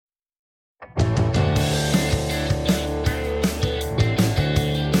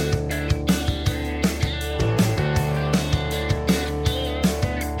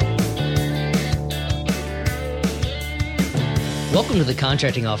Welcome to the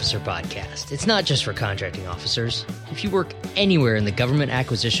Contracting Officer Podcast. It's not just for contracting officers. If you work anywhere in the government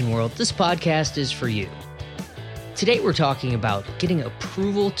acquisition world, this podcast is for you. Today we're talking about getting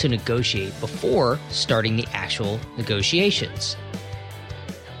approval to negotiate before starting the actual negotiations.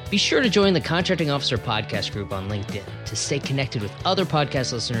 Be sure to join the Contracting Officer Podcast group on LinkedIn to stay connected with other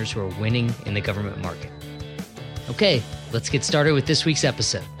podcast listeners who are winning in the government market. Okay, let's get started with this week's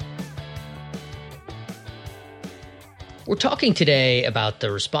episode. We're talking today about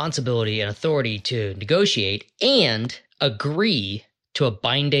the responsibility and authority to negotiate and agree to a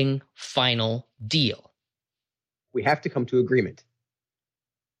binding final deal. We have to come to agreement.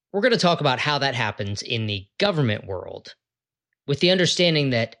 We're going to talk about how that happens in the government world, with the understanding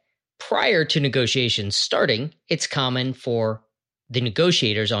that prior to negotiations starting, it's common for the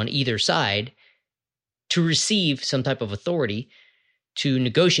negotiators on either side to receive some type of authority to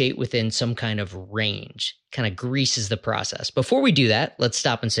negotiate within some kind of range, kind of greases the process. Before we do that, let's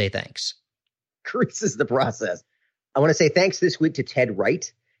stop and say thanks. Greases the process. I want to say thanks this week to Ted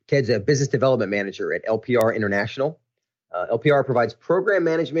Wright. Ted's a business development manager at LPR International. LPR provides program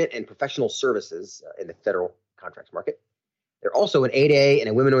management and professional services in the federal contracts market. They're also an 8A and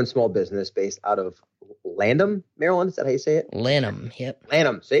a women-owned small business based out of Lanham, Maryland. Is that how you say it? Lanham, yep.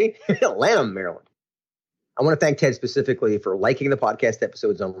 Lanham, see? Lanham, Maryland. I want to thank Ted specifically for liking the podcast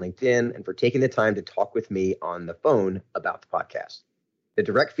episodes on LinkedIn and for taking the time to talk with me on the phone about the podcast. The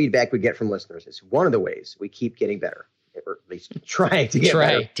direct feedback we get from listeners is one of the ways we keep getting better, or at least trying to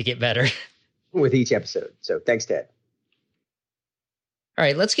get better with each episode. So thanks, Ted. All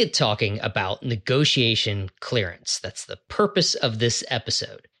right, let's get talking about negotiation clearance. That's the purpose of this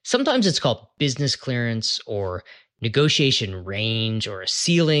episode. Sometimes it's called business clearance or negotiation range or a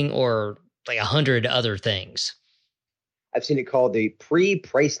ceiling or like 100 other things. I've seen it called the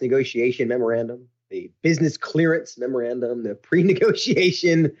pre-price negotiation memorandum, the business clearance memorandum, the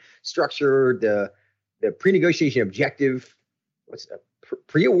pre-negotiation structure, the pre-negotiation objective. What's a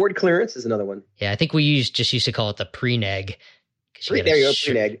pre-award clearance is another one. Yeah, I think we used to call it the pre-neg. There you go,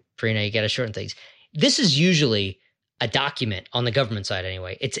 pre-neg. Pre-neg, you got to shorten things. This is usually a document on the government side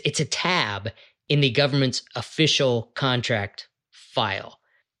anyway. It's a tab in the government's official contract file.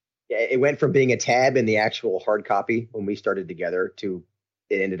 It went from being a tab in the actual hard copy when we started together to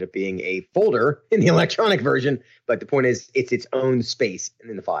it ended up being a folder in the electronic version. But the point is, it's its own space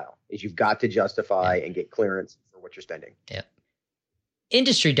in the file. Is you've got to justify and get clearance for what you're spending. Yeah.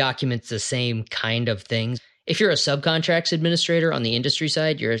 Industry documents the same kind of things. If you're a subcontracts administrator on the industry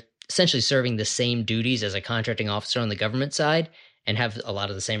side, you're essentially serving the same duties as a contracting officer on the government side and have a lot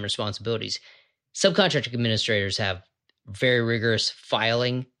of the same responsibilities. Subcontract administrators have very rigorous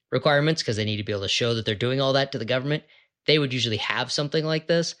filing requirements because they need to be able to show that they're doing all that to the government. They would usually have something like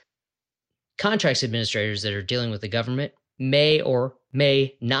this. Contracts administrators that are dealing with the government may or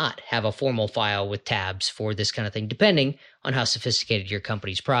may not have a formal file with tabs for this kind of thing, depending on how sophisticated your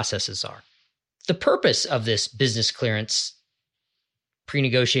company's processes are. The purpose of this business clearance,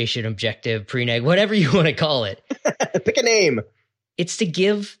 pre-negotiation objective, pre-neg, whatever you want to call it. Pick a name. It's to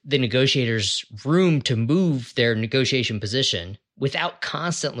give the negotiators room to move their negotiation position without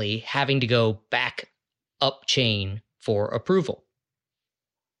constantly having to go back up chain for approval.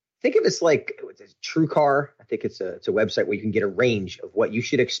 Think of this like TrueCar. I think it's a website where you can get a range of what you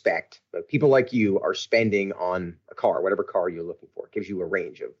should expect people like you are spending on a car, whatever car you're looking for. It gives you a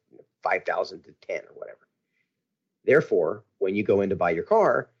range of 5,000 to 10 or whatever. Therefore, when you go in to buy your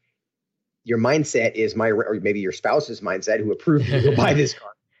car, your mindset is or maybe your spouse's mindset who approved you to buy this car.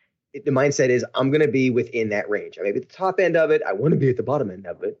 The mindset is, I'm going to be within that range. I may be at the top end of it. I want to be at the bottom end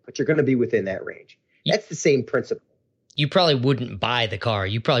of it, but you're going to be within that range. That's the same principle. You probably wouldn't buy the car.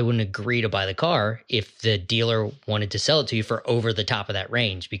 You probably wouldn't agree to buy the car if the dealer wanted to sell it to you for over the top of that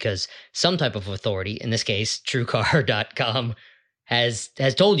range, because some type of authority, in this case, TrueCar.com, has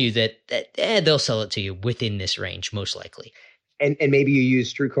told you that they'll sell it to you within this range, most likely. And maybe you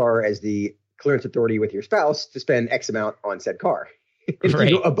use TrueCar as the clearance authority with your spouse to spend X amount on said car. If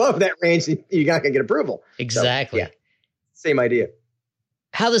you go above that range, you're not going to get approval. Exactly. So, yeah, same idea.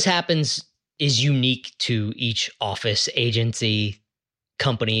 How this happens is unique to each office, agency,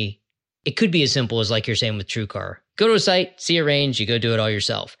 company. It could be as simple as like you're saying with TrueCar. Go to a site, see a range, you go do it all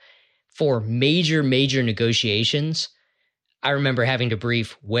yourself. For major negotiations, I remember having to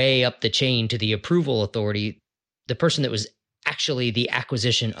brief way up the chain to the approval authority, the person that was actually the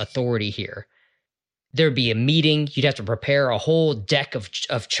acquisition authority here. There'd be a meeting. You'd have to prepare a whole deck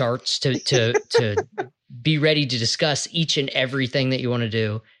of charts to be ready to discuss each and everything that you want to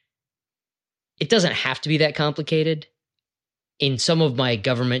do. It doesn't have to be that complicated. In some of my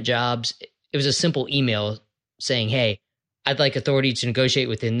government jobs, it was a simple email saying, hey, I'd like authority to negotiate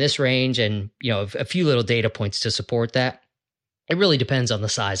within this range and, a few little data points to support that. It really depends on the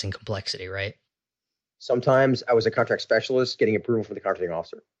size and complexity, right? Sometimes I was a contract specialist getting approval from the contracting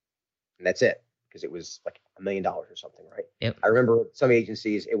officer, and that's it, because it was like $1 million or something, right? Yep. I remember some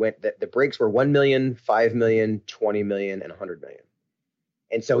agencies, it went the breaks were 1 million, 5 million, 20 million, and 100 million.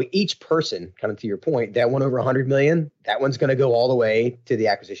 And so each person, kind of to your point, that one over 100 million, that one's going to go all the way to the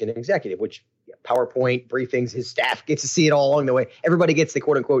acquisition executive, which PowerPoint briefings, his staff gets to see it all along the way. Everybody gets the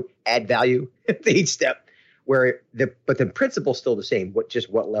quote unquote add value at each step, but the principle's still the same.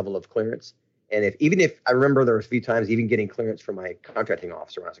 What level of clearance? And even if I remember there were a few times even getting clearance from my contracting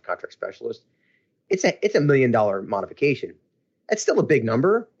officer when I was a contract specialist, it's a $1 million modification. That's still a big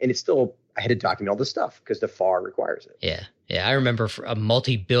number, and it's still I had to document all this stuff because the FAR requires it. Yeah. I remember for a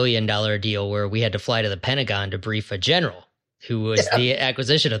multi-billion-dollar deal where we had to fly to the Pentagon to brief a general who was the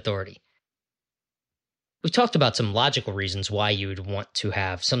acquisition authority. We've talked about some logical reasons why you would want to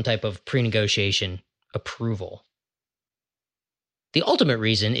have some type of pre-negotiation approval. The ultimate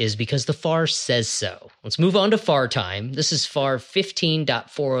reason is because the FAR says so. Let's move on to FAR time. This is FAR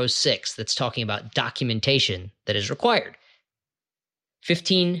 15.406 that's talking about documentation that is required.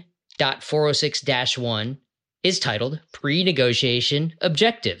 15.406-1 is titled Pre-Negotiation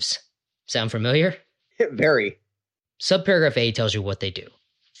Objectives. Sound familiar? Very. Subparagraph A tells you what they do.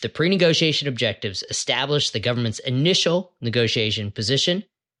 The pre-negotiation objectives establish the government's initial negotiation position.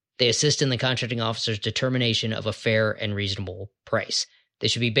 They assist in the contracting officer's determination of a fair and reasonable price. They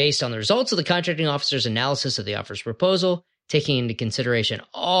should be based on the results of the contracting officer's analysis of the offer's proposal, taking into consideration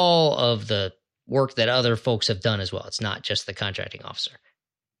all of the work that other folks have done as well. It's not just the contracting officer.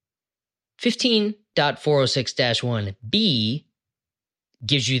 15.406-1B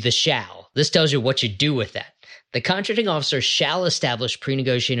gives you the shall. This tells you what you do with that. The contracting officer shall establish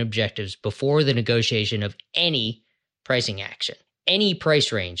pre-negotiation objectives before the negotiation of any pricing action. Any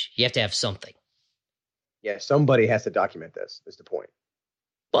price range, you have to have something. Yeah, somebody has to document this, is the point.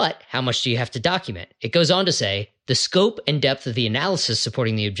 But how much do you have to document? It goes on to say, the scope and depth of the analysis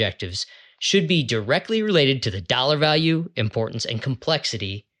supporting the objectives should be directly related to the dollar value, importance, and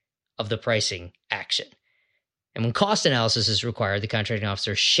complexity of the pricing action. And when cost analysis is required, the contracting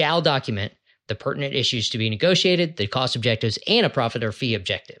officer shall document the pertinent issues to be negotiated, the cost objectives, and a profit or fee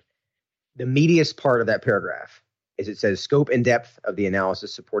objective. The meatiest part of that paragraph is it says scope and depth of the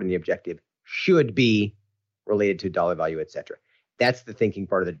analysis supporting the objective should be related to dollar value, etc. That's the thinking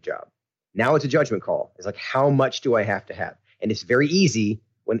part of the job. Now it's a judgment call. It's like, how much do I have to have? And it's very easy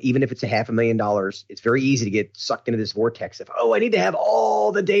when, even if it's $500,000, it's very easy to get sucked into this vortex of, I need to have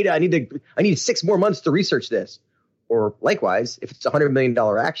all the data. I need 6 more months to research this. Or likewise, if it's a $100 million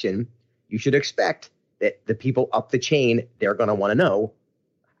action, you should expect that the people up the chain, they're going to want to know,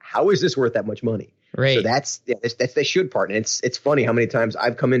 how is this worth that much money? Right. So that's the should part. And it's funny how many times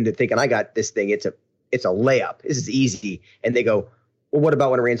I've come into thinking I got this thing. It's a layup. This is easy. And they go, well, what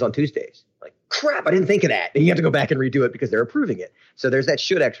about when it rains on Tuesdays? Like, crap, I didn't think of that. And you have to go back and redo it because they're approving it. So there's that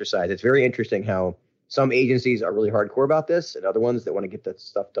should exercise. It's very interesting how some agencies are really hardcore about this, and other ones that want to get that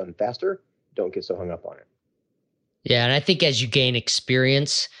stuff done faster don't get so hung up on it. Yeah, and I think as you gain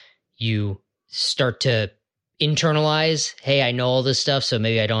experience, you start to internalize, hey, I know all this stuff, so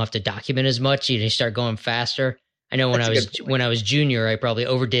maybe I don't have to document as much. You start going faster. I know when I was junior, I probably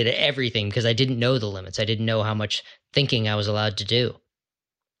overdid everything because I didn't know the limits. I didn't know how much thinking I was allowed to do.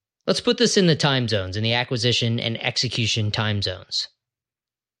 Let's put this in the time zones, in the acquisition and execution time zones.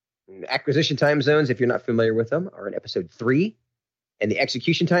 Acquisition time zones, if you're not familiar with them, are in episode 3, and the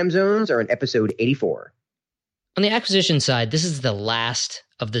execution time zones are in episode 84. On the acquisition side, this is the last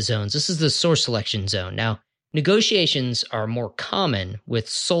of the zones. This is the source selection zone. Now, negotiations are more common with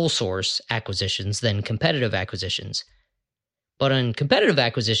sole source acquisitions than competitive acquisitions. But on competitive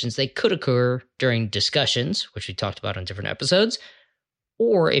acquisitions, they could occur during discussions, which we talked about on different episodes,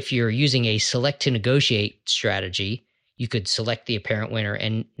 or if you're using a select to negotiate strategy, you could select the apparent winner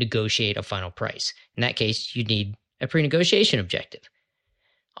and negotiate a final price. In that case, you'd need a pre-negotiation objective.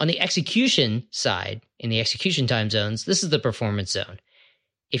 On the execution side, in the execution time zones, this is the performance zone.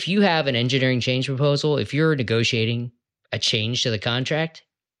 If you have an engineering change proposal, if you're negotiating a change to the contract,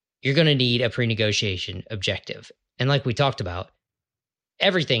 you're going to need a pre-negotiation objective. And like we talked about,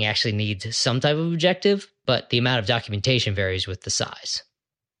 everything actually needs some type of objective, but the amount of documentation varies with the size.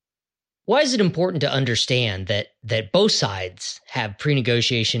 Why is it important to understand that both sides have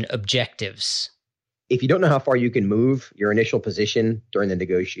pre-negotiation objectives? If you don't know how far you can move your initial position during the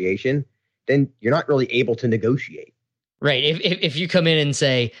negotiation, then you're not really able to negotiate. Right. If you come in and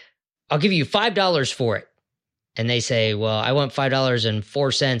say, I'll give you $5 for it, and they say, well, I want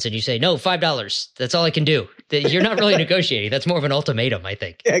 $5.04. And you say, no, $5. That's all I can do. You're not really negotiating. That's more of an ultimatum, I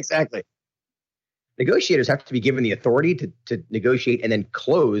think. Yeah, exactly. Negotiators have to be given the authority to negotiate and then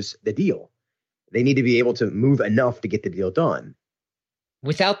close the deal. They need to be able to move enough to get the deal done.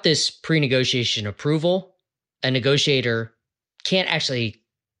 Without this pre-negotiation approval, a negotiator can't actually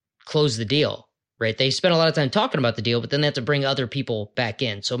close the deal, right? They spend a lot of time talking about the deal, but then they have to bring other people back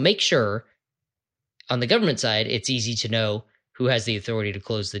in. So make sure on the government side, it's easy to know who has the authority to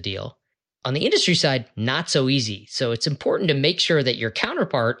close the deal. On the industry side, not so easy. So it's important to make sure that your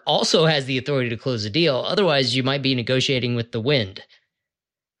counterpart also has the authority to close the deal. Otherwise, you might be negotiating with the wind.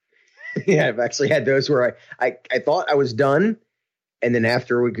 Yeah, I've actually had those where I thought I was done. And then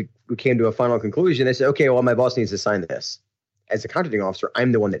after we came to a final conclusion, I said, okay, well, my boss needs to sign this. As a contracting officer,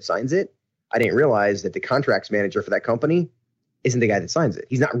 I'm the one that signs it. I didn't realize that the contracts manager for that company isn't the guy that signs it.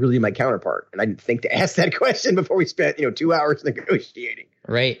 He's not really my counterpart. And I didn't think to ask that question before we spent 2 hours negotiating.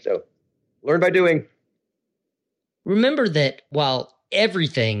 Right. So learn by doing. Remember that while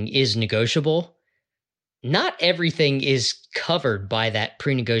everything is negotiable, not everything is covered by that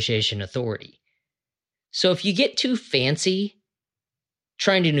pre-negotiation authority. So if you get too fancy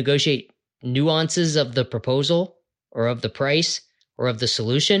trying to negotiate nuances of the proposal or of the price or of the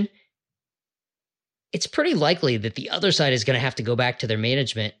solution, it's pretty likely that the other side is going to have to go back to their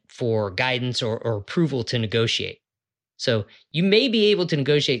management for guidance or approval to negotiate. So you may be able to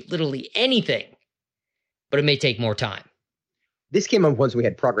negotiate literally anything, but it may take more time. This came up once we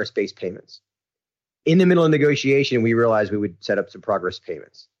had progress-based payments. In the middle of negotiation, we realized we would set up some progress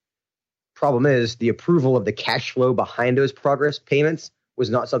payments. Problem is, the approval of the cash flow behind those progress payments was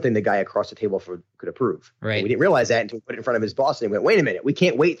not something the guy across the table could approve. Right. And we didn't realize that until we put it in front of his boss and he went, wait a minute, we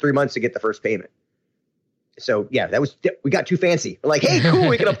can't wait 3 months to get the first payment. So yeah, we got too fancy. We're like, hey, cool,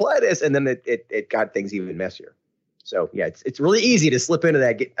 we can apply this. And then it got things even messier. So yeah, it's really easy to slip into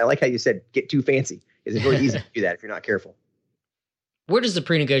that. I like how you said, get too fancy. It's really easy to do that if you're not careful. Where does the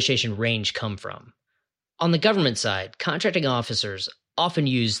pre-negotiation range come from? On the government side, contracting officers often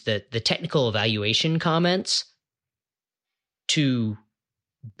use the technical evaluation comments to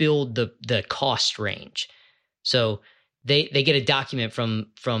build the cost range. So they get a document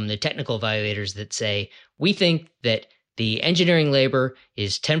from the technical evaluators that say, we think that the engineering labor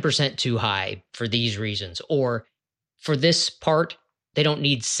is 10% too high for these reasons, or for this part, they don't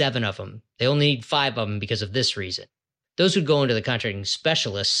need 7 of them. They only need 5 of them because of this reason. Those would go into the contracting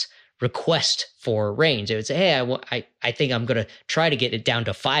specialist's request for range. They would say, hey, I think I'm going to try to get it down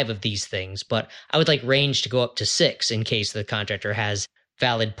to 5 of these things, but I would like range to go up to 6 in case the contractor has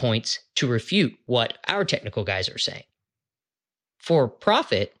valid points to refute what our technical guys are saying. For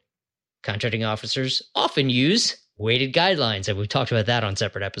profit, contracting officers often use weighted guidelines, and we've talked about that on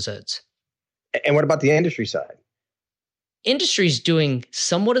separate episodes. And what about the industry side? Industry's doing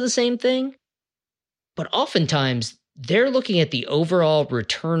somewhat of the same thing, but oftentimes they're looking at the overall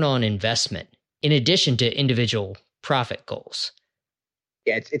return on investment in addition to individual profit goals.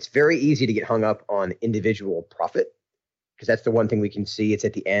 Yeah, it's very easy to get hung up on individual profit because that's the one thing we can see. It's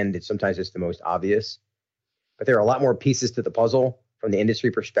at the end. Sometimes it's the most obvious. But there are a lot more pieces to the puzzle from the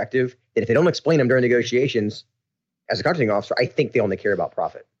industry perspective that if they don't explain them during negotiations, as a contracting officer, I think they only care about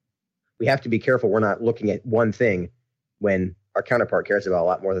profit. We have to be careful we're not looking at one thing when our counterpart cares about a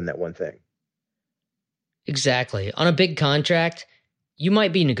lot more than that one thing. Exactly. On a big contract, you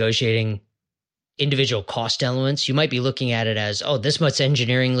might be negotiating individual cost elements. You might be looking at it as, oh, this much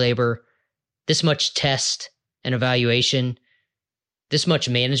engineering labor, this much test and evaluation, this much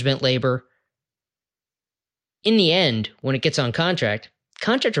management labor. In the end, when it gets on contract,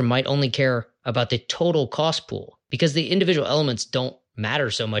 contractor might only care about the total cost pool because the individual elements don't matter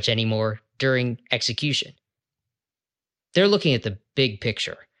so much anymore during execution. They're looking at the big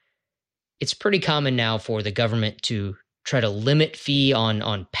picture. It's pretty common now for the government to try to limit fee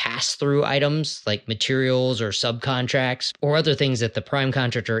on pass-through items like materials or subcontracts or other things that the prime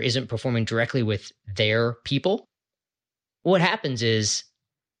contractor isn't performing directly with their people. What happens is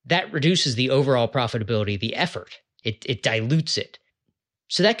that reduces the overall profitability, the effort. It dilutes it.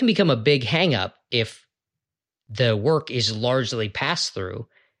 So that can become a big hang-up if the work is largely pass-through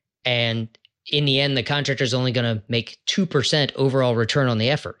and in the end, the contractor is only going to make 2% overall return on the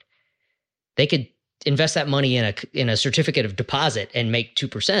effort. They could invest that money in a certificate of deposit and make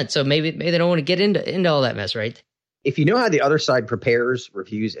 2%. So maybe they don't want to get into all that mess, right? If you know how the other side prepares,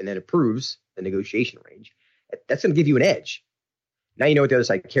 reviews, and then approves the negotiation range, that's going to give you an edge. Now you know what the other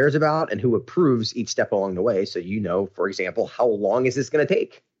side cares about and who approves each step along the way. So you know, for example, how long is this going to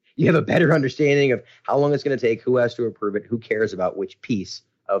take? You have a better understanding of how long it's going to take, who has to approve it, who cares about which piece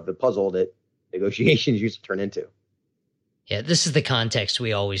of the puzzle that negotiations used to turn into. Yeah, this is the context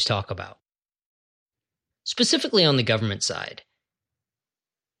we always talk about. Specifically on the government side,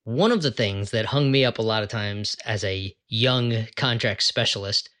 one of the things that hung me up a lot of times as a young contract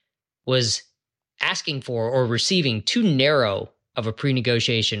specialist was asking for or receiving too narrow of a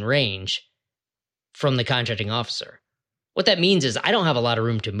pre-negotiation range from the contracting officer. What that means is I don't have a lot of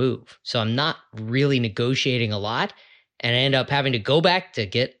room to move, so I'm not really negotiating a lot, and I end up having to go back to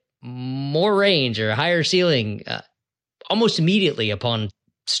get more range or higher ceiling almost immediately upon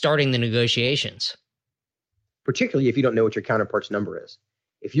starting the negotiations. Particularly if you don't know what your counterpart's number is.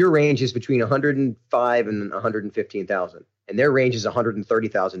 If your range is between 105 and 115,000, and their range is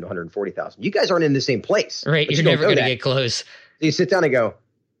 130,000 to 140,000, you guys aren't in the same place. Right, you're never going to get close. So you sit down and go,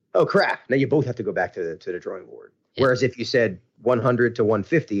 oh crap, now you both have to go back to the drawing board. Yeah. Whereas if you said 100 to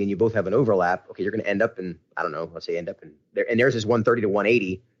 150 and you both have an overlap, okay, you're going to end up in, I don't know, let's say end up in there, and theirs is 130 to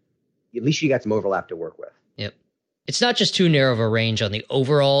 180. At least you got some overlap to work with. Yep. It's not just too narrow of a range on the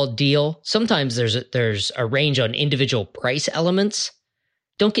overall deal. Sometimes there's a range on individual price elements.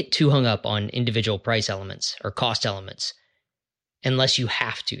 Don't get too hung up on individual price elements or cost elements unless you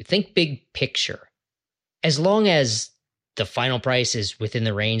have to. Think big picture. As long as the final price is within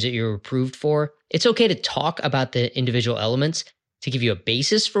the range that you're approved for, it's okay to talk about the individual elements to give you a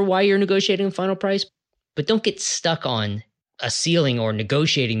basis for why you're negotiating the final price, but don't get stuck on a ceiling or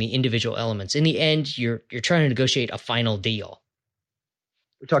negotiating the individual elements. In the end, you're trying to negotiate a final deal.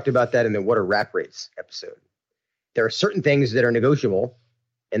 We talked about that in the What Are Wrap Rates episode. There are certain things that are negotiable,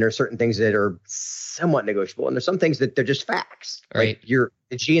 and there are certain things that are somewhat negotiable, and there's some things that they're just facts. Right. Like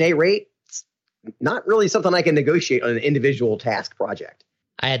the G&A rate, it's not really something I can negotiate on an individual task project.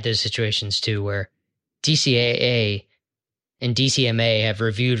 I had those situations too where DCAA and DCMA have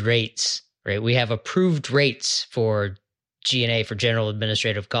reviewed rates, right? We have approved rates for G&A, for general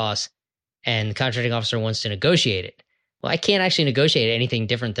administrative costs, and the contracting officer wants to negotiate it. Well, I can't actually negotiate anything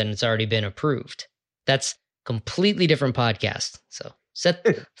different than it's already been approved. That's completely different podcast. So set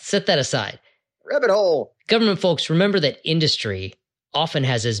that aside. Rabbit hole. Government folks, remember that industry often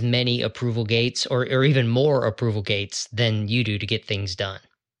has as many approval gates or even more approval gates than you do to get things done.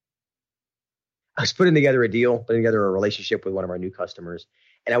 I was putting together a relationship with one of our new customers,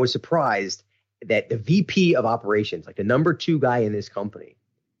 and I was surprised that the VP of operations, like the number 2 guy in this company,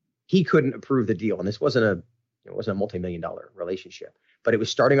 he couldn't approve the deal. And this wasn't a multi-million-dollar relationship, but it was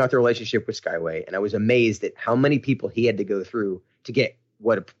starting out the relationship with Skyway. And I was amazed at how many people he had to go through to get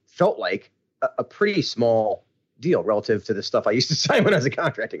what felt like a pretty small deal relative to the stuff I used to sign when I was a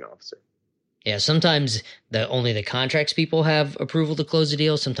contracting officer. Yeah, sometimes only the contracts people have approval to close a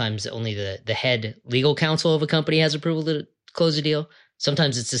deal. Sometimes only the head legal counsel of a company has approval to close a deal.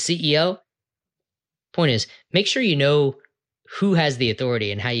 Sometimes it's the CEO. Point is, make sure you know who has the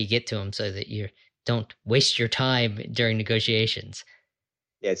authority and how you get to them so that you don't waste your time during negotiations.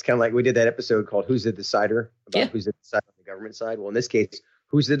 Yeah, it's kind of like we did that episode called Who's the Decider, about who's the decider on the government side. Well, in this case,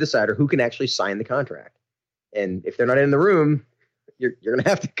 who's the decider? Who can actually sign the contract? And if they're not in the room, you're going to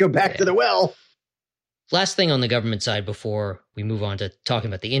have to go back to the well. Last thing on the government side before we move on to talking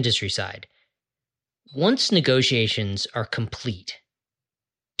about the industry side. Once negotiations are complete,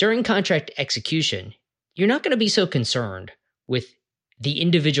 during contract execution, you're not going to be so concerned with the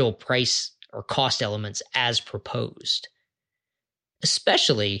individual price or cost elements as proposed,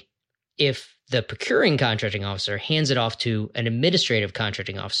 especially if the procuring contracting officer hands it off to an administrative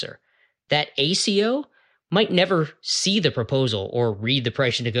contracting officer. That ACO might never see the proposal or read the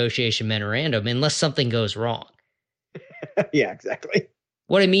price negotiation memorandum unless something goes wrong. Yeah, exactly.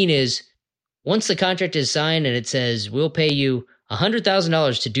 What I mean is, once the contract is signed and it says, we'll pay you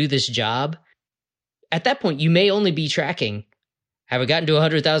 $100,000 to do this job, at that point, you may only be tracking, have I gotten to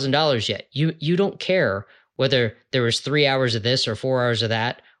 $100,000 yet? You don't care whether there was 3 hours of this or 4 hours of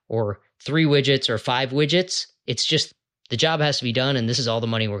that, or 3 widgets or 5 widgets. It's just the job has to be done, and this is all the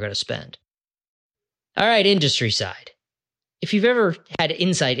money we're going to spend. All right, industry side. If you've ever had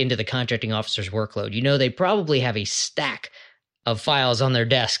insight into the contracting officer's workload, you know they probably have a stack of files on their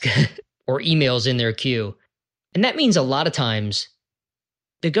desk or emails in their queue. And that means a lot of times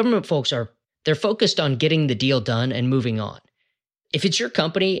the government folks they're focused on getting the deal done and moving on. If it's your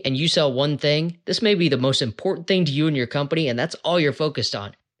company and you sell one thing, this may be the most important thing to you and your company, and that's all you're focused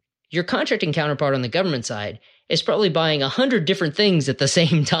on. Your contracting counterpart on the government side is probably buying 100 different things at the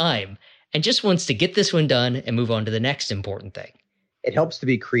same time and just wants to get this one done and move on to the next important thing. It helps to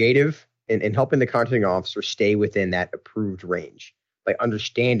be creative in helping the contracting officer stay within that approved range by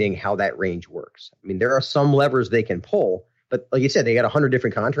understanding how that range works. I mean, there are some levers they can pull, but like you said, they got 100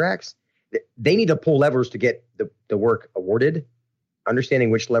 different contracts. They need to pull levers to get the work awarded,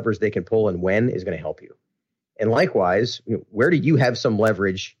 understanding which levers they can pull and when is going to help you. And likewise, where do you have some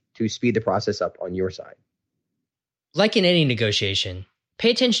leverage to speed the process up on your side? Like in any negotiation, pay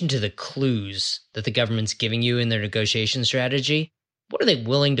attention to the clues that the government's giving you in their negotiation strategy. What are they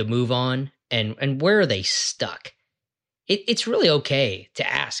willing to move on, and where are they stuck? It's really okay to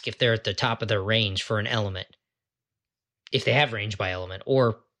ask if they're at the top of their range for an element, if they have range by element,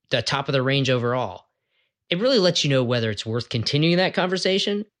 or the top of their range overall. It really lets you know whether it's worth continuing that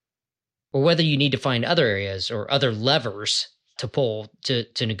conversation or whether you need to find other areas or other levers to pull to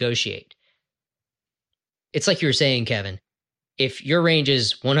negotiate. It's like you were saying, Kevin, if your range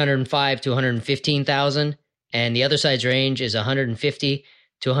is 105 to 115,000 and the other side's range is 150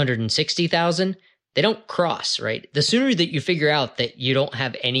 to 160,000, they don't cross, right? The sooner that you figure out that you don't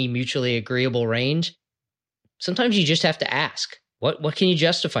have any mutually agreeable range, sometimes you just have to ask, what can you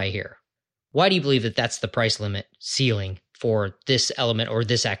justify here? Why do you believe that that's the price limit ceiling for this element or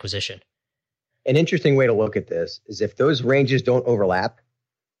this acquisition? An interesting way to look at this is if those ranges don't overlap,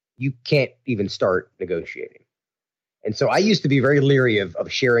 you can't even start negotiating. And so I used to be very leery of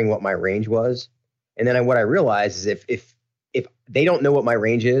sharing what my range was. And then what I realized is if they don't know what my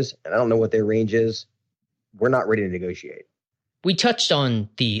range is and I don't know what their range is, we're not ready to negotiate. We touched on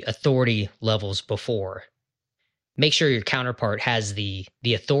the authority levels before. Make sure your counterpart has the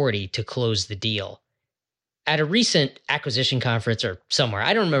authority to close the deal. At a recent acquisition conference or somewhere,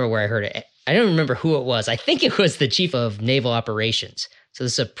 I don't remember where I heard it. I don't remember who it was. I think it was the chief of naval operations. So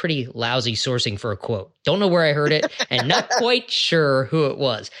this is a pretty lousy sourcing for a quote. Don't know where I heard it and not quite sure who it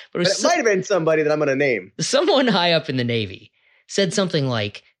was. But it might have been somebody that I'm going to name. Someone high up in the Navy said something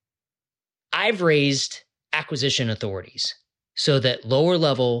like, I've raised acquisition authorities so that lower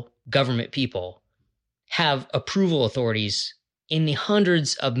level government people have approval authorities in the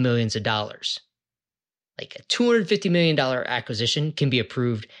hundreds of millions of dollars. Like a $250 million acquisition can be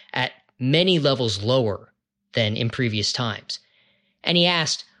approved at many levels lower than in previous times. And he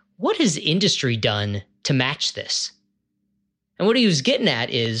asked, what has industry done to match this? And what he was getting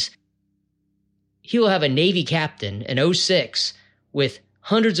at is he will have a Navy captain, an 06, with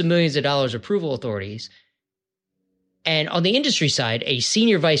hundreds of millions of dollars approval authorities. And on the industry side, a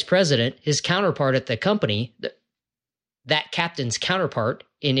senior vice president, his counterpart at the company, that captain's counterpart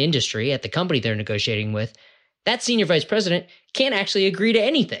in industry at the company they're negotiating with, that senior vice president can't actually agree to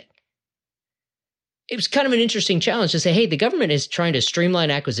anything. It was kind of an interesting challenge to say, hey, the government is trying to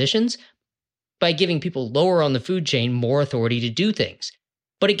streamline acquisitions by giving people lower on the food chain more authority to do things.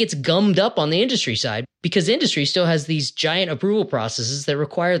 But it gets gummed up on the industry side because industry still has these giant approval processes that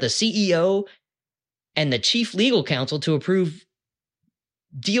require the CEO and the chief legal counsel to approve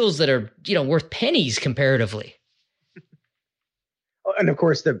deals that are, worth pennies comparatively. And of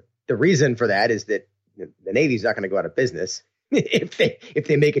course, the reason for that is that the Navy's not going to go out of business if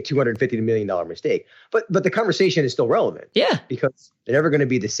they make a $250 million mistake. But the conversation is still relevant. Yeah. Because they're never going to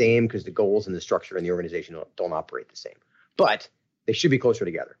be the same because the goals and the structure and the organization don't operate the same. But they should be closer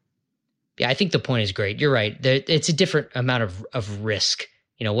together. Yeah, I think the point is great. You're right. It's a different amount of risk.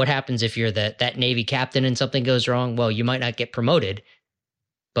 What happens if you're that Navy captain and something goes wrong? Well, you might not get promoted,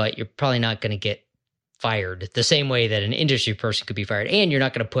 but you're probably not going to get fired the same way that an industry person could be fired. And you're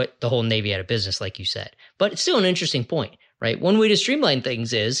not going to put the whole Navy out of business, like you said. But it's still an interesting point, right? One way to streamline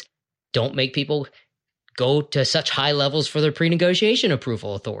things is don't make people go to such high levels for their pre-negotiation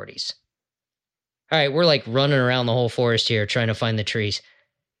approval authorities. All right, we're like running around the whole forest here trying to find the trees.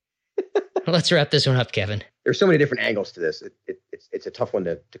 Let's wrap this one up, Kevin. There's so many different angles to this. It's a tough one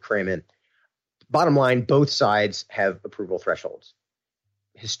to cram in. Bottom line, both sides have approval thresholds.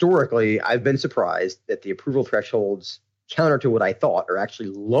 Historically, I've been surprised that the approval thresholds, counter to what I thought, are actually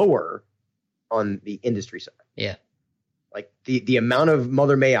lower on the industry side. Yeah. Like the amount of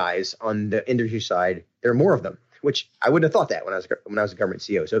mother may I's on the industry side, there are more of them, which I wouldn't have thought that when I was a government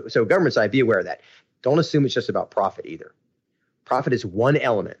CEO. So government side, be aware of that. Don't assume it's just about profit either. Profit is one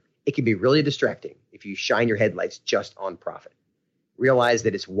element. It can be really distracting if you shine your headlights just on profit. Realize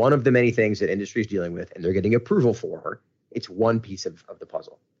that it's one of the many things that industry is dealing with and they're getting approval for. It's one piece of the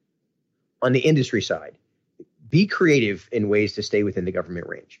puzzle. On the industry side, be creative in ways to stay within the government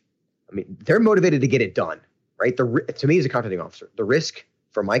range. I mean, they're motivated to get it done, right? To me as a contracting officer, the risk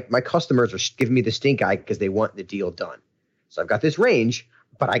for my customers are giving me the stink eye because they want the deal done. So I've got this range,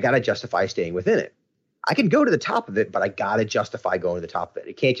 but I got to justify staying within it. I can go to the top of it, but I got to justify going to the top of it.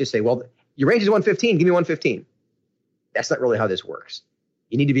 It can't just say, well, your range is 115, give me 115. That's not really how this works.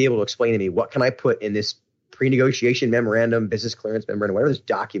 You need to be able to explain to me, what can I put in this pre-negotiation memorandum, business clearance memorandum, whatever this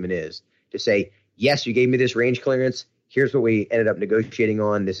document is, to say, yes, you gave me this range clearance. Here's what we ended up negotiating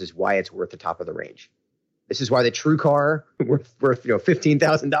on. This is why it's worth the top of the range. This is why the true car worth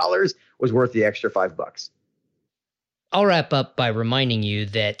 $15,000 was worth the extra $5. I'll wrap up by reminding you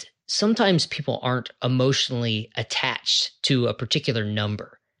that sometimes people aren't emotionally attached to a particular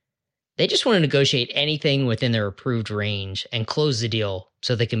number. They just want to negotiate anything within their approved range and close the deal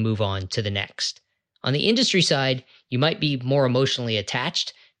so they can move on to the next. On the industry side, you might be more emotionally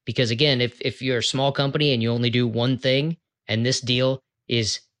attached because, again, if you're a small company and you only do one thing and this deal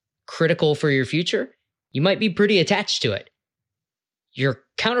is critical for your future, you might be pretty attached to it. Your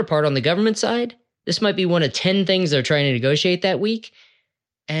counterpart on the government side, this might be one of 10 things they're trying to negotiate that week,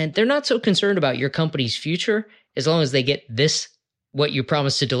 and they're not so concerned about your company's future as long as they get this, what you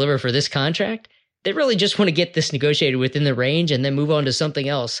promised to deliver for this contract. They really just want to get this negotiated within the range and then move on to something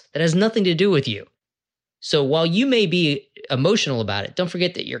else that has nothing to do with you. So while you may be emotional about it, don't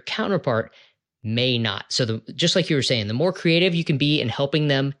forget that your counterpart may not. So just like you were saying, the more creative you can be in helping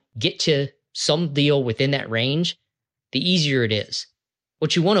them get to some deal within that range, the easier it is.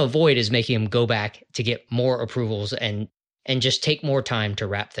 What you want to avoid is making them go back to get more approvals and just take more time to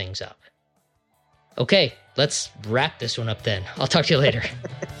wrap things up. Okay, let's wrap this one up then. I'll talk to you later.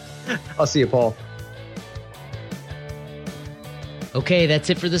 I'll see you, Paul. Okay, that's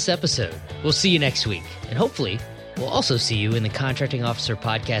it for this episode. We'll see you next week. And hopefully, we'll also see you in the Contracting Officer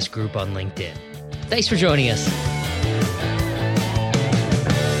Podcast group on LinkedIn. Thanks for joining us.